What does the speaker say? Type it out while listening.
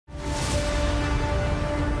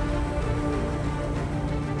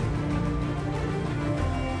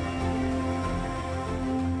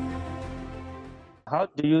How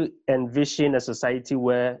do you envision a society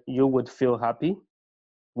where you would feel happy,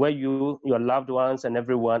 where you, your loved ones, and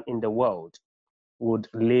everyone in the world would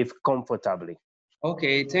live comfortably?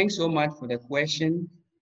 Okay, thanks so much for the question.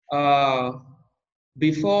 Uh,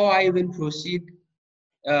 Before I even proceed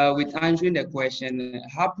with answering the question,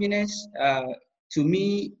 happiness to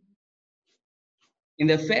me, in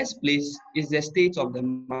the first place, is the state of the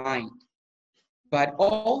mind, but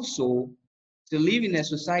also to live in a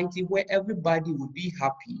society where everybody would be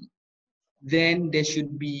happy, then there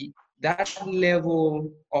should be that level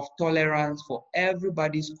of tolerance for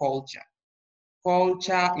everybody's culture,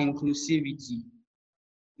 culture inclusivity.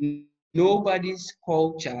 Nobody's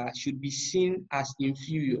culture should be seen as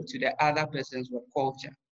inferior to the other person's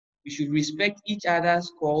culture. We should respect each other's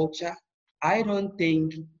culture. I don't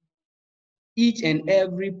think each and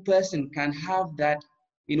every person can have that,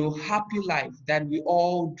 happy life that we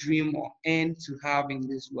all dream or aim to have in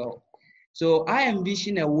this world. So I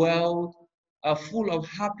envision a world full of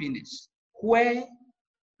happiness where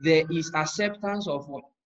there is acceptance of what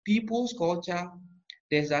people's culture,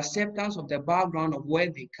 there's acceptance of the background of where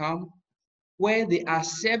they come, where they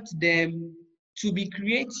accept them to be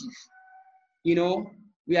creative.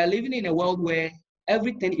 We are living in a world where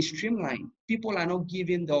everything is streamlined. People are not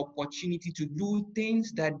given the opportunity to do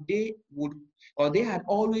things that they would or they had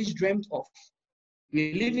always dreamt of.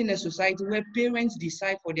 We live in a society where parents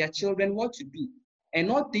decide for their children what to do and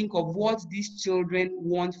not think of what these children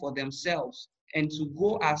want for themselves, and to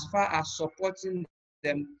go as far as supporting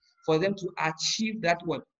them for them to achieve that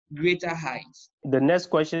greater heights. The next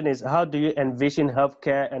question is, how do you envision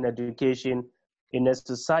healthcare and education in a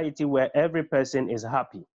society where every person is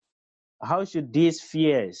happy? How should these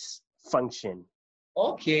spheres function?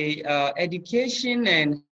 Okay, education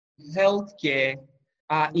and healthcare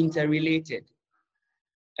are interrelated.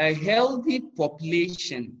 A healthy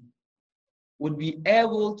population would be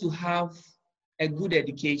able to have a good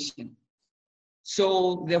education.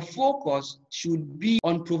 So the focus should be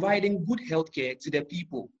on providing good healthcare to the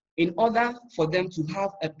people in order for them to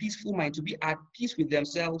have a peaceful mind, to be at peace with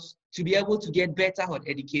themselves, to be able to get better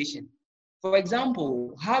education. For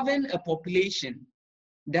example, having a population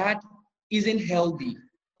that isn't healthy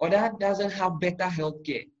or that doesn't have better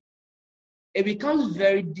healthcare, it becomes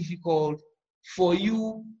very difficult for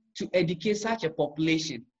you to educate such a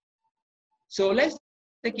population. So let's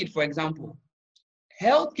take it for example.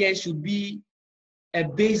 Healthcare should be a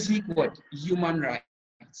basic human right.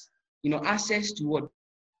 Access to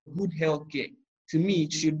good healthcare. To me,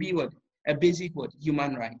 it should be a basic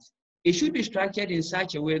human right. It should be structured in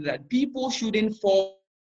such a way that people shouldn't fall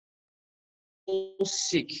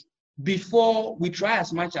sick before we try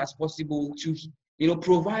as much as possible to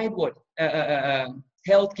provide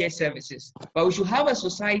healthcare services. But we should have a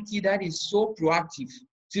society that is so proactive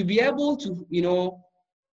to be able to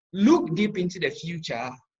look deep into the future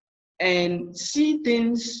and see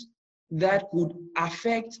things that could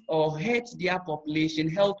affect or hurt their population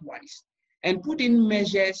health-wise, and put in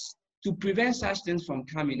measures to prevent such things from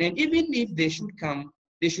coming. And even if they should come,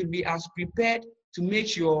 they should be as prepared to make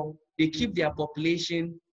sure they keep their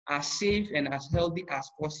population as safe and as healthy as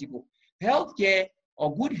possible. Healthcare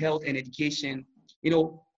or good health and education,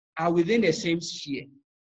 are within the same sphere.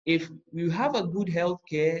 If you have a good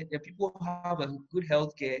healthcare, the people have a good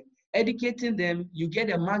healthcare, educating them, you get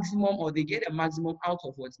a maximum, or they get a maximum out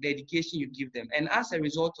of the education you give them. And as a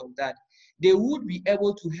result of that, they would be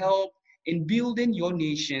able to help in building your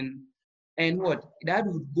nation, and that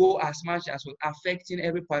would go as much as affecting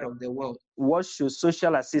every part of the world. What should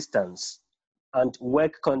social assistance and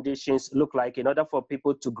work conditions look like in order for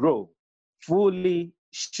people to grow, fully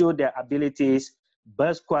show their abilities,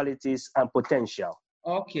 best qualities, and potential?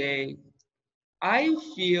 Okay, I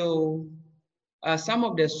feel some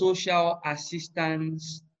of the social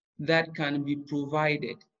assistance that can be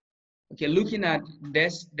provided. Okay, looking at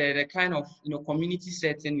this, the kind of community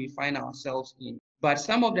setting we find ourselves in, but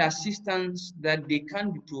some of the assistance that they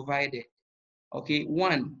can be provided. Okay,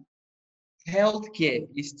 one, healthcare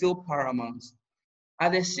is still paramount.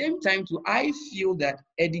 At the same time, too, I feel that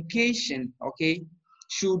education,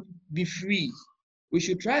 should be free. We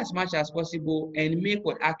should try as much as possible and make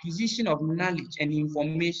acquisition of knowledge and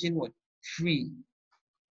information free.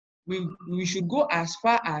 We should go as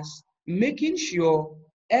far as making sure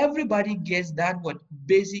everybody gets that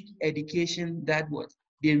basic education that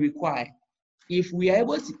they require. If we are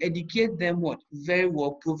able to educate them very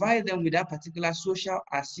well, provide them with that particular social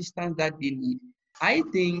assistance that they need, I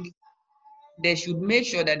think they should make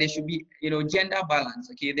sure that there should be gender balance.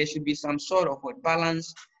 Okay, there should be some sort of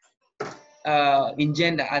balance in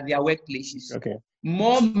gender at their workplaces. Okay.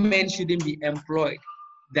 More men shouldn't be employed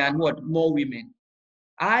than more women.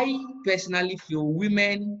 I personally feel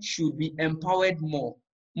women should be empowered more.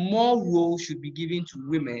 More roles should be given to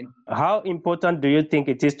women. How important do you think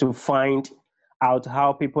it is to find out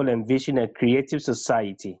how people envision a creative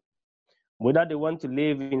society, whether they want to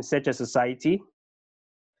live in such a society,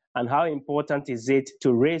 and how important is it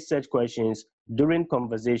to raise such questions during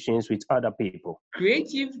conversations with other people?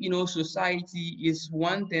 Creative, society is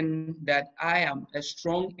one thing that I am a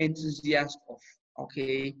strong enthusiast of,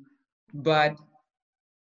 okay? But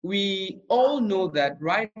we all know that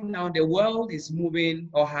right now the world is moving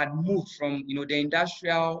or had moved from, the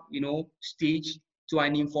industrial, stage to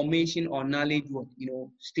an information or knowledge,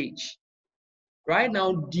 stage. Right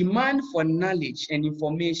now, demand for knowledge and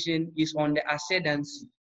information is on the ascendancy.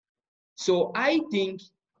 So I think,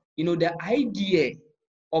 the idea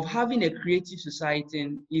of having a creative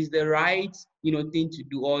society is the right, thing to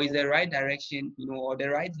do, or is the right direction, or the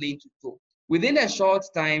right lane to go. Within a short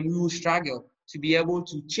time, we will struggle to be able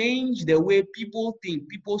to change the way people think,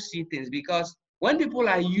 people see things, because when people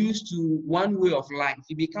are used to one way of life,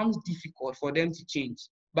 it becomes difficult for them to change.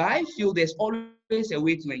 But I feel there's always a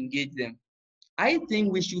way to engage them. I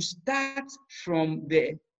think we should start from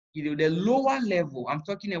the lower level. I'm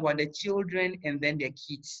talking about the children and then the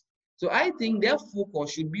kids. So I think their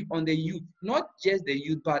focus should be on the youth, not just the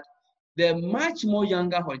youth, but the much more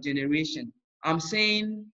younger generation. I'm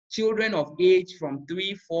saying children of age from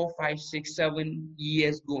 3, 4, 5, 6, 7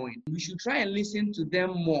 years going. We should try and listen to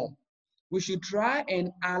them more. We should try and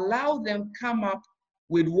allow them come up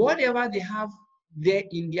with whatever they have there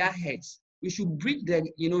in their heads. We should bridge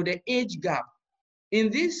the age gap. In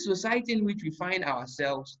this society in which we find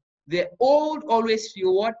ourselves, the old always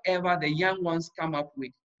feel whatever the young ones come up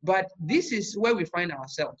with. But this is where we find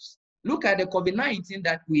ourselves. Look at the COVID-19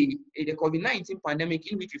 the COVID-19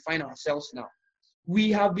 pandemic in which we find ourselves now.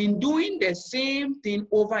 We have been doing the same thing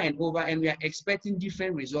over and over, and we are expecting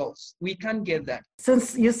different results. We can't get that.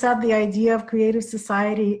 Since you said the idea of creative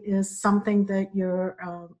society is something that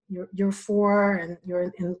you're for and you're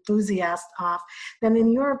an enthusiast of, then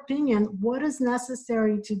in your opinion, what is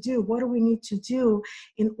necessary to do? What do we need to do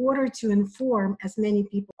in order to inform as many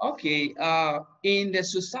people? Okay, in the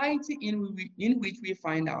society in which we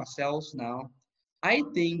find ourselves now, I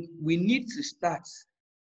think we need to start,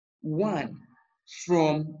 one,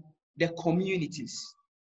 from the communities.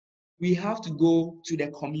 We have to go to the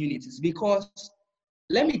communities, because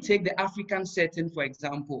let me take the African setting, for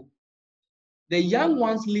example. The young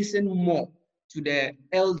ones listen more to the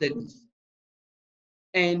elderly.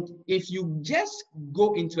 And if you just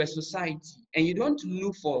go into a society and you don't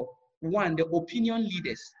look for, one, the opinion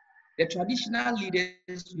leaders, the traditional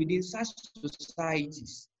leaders within such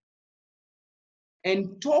societies,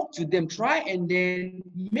 and talk to them, try and then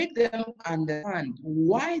make them understand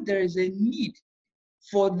why there is a need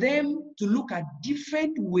for them to look at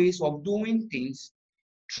different ways of doing things,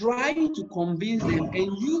 try to convince them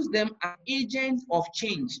and use them as agents of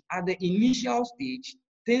change at the initial stage,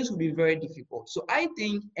 things will be very difficult. So I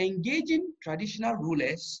think engaging traditional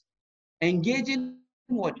rulers, engaging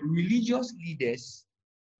religious leaders,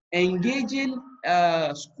 engaging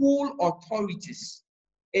school authorities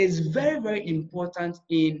is very, very important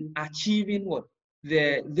in achieving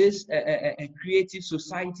this creative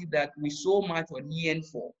society that we so much yearn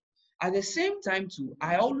for. At the same time, too,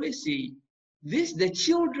 I always say the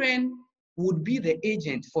children would be the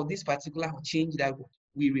agent for this particular change that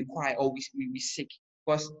we require or we seek.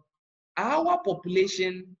 Because our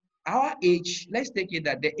population, our age, let's take it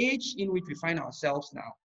that the age in which we find ourselves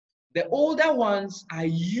now, the older ones are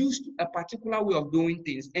used to a particular way of doing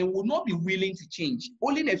things and would not be willing to change.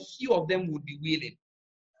 Only a few of them would be willing.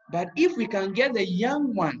 But if we can get the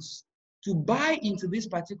young ones to buy into this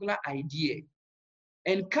particular idea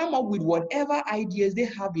and come up with whatever ideas they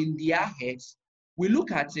have in their heads, we look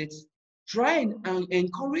at it, try and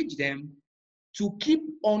encourage them to keep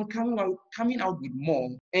on coming out with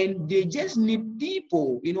more. And they just need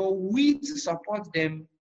people, we to support them,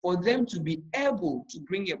 for them to be able to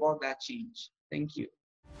bring about that change. Thank you.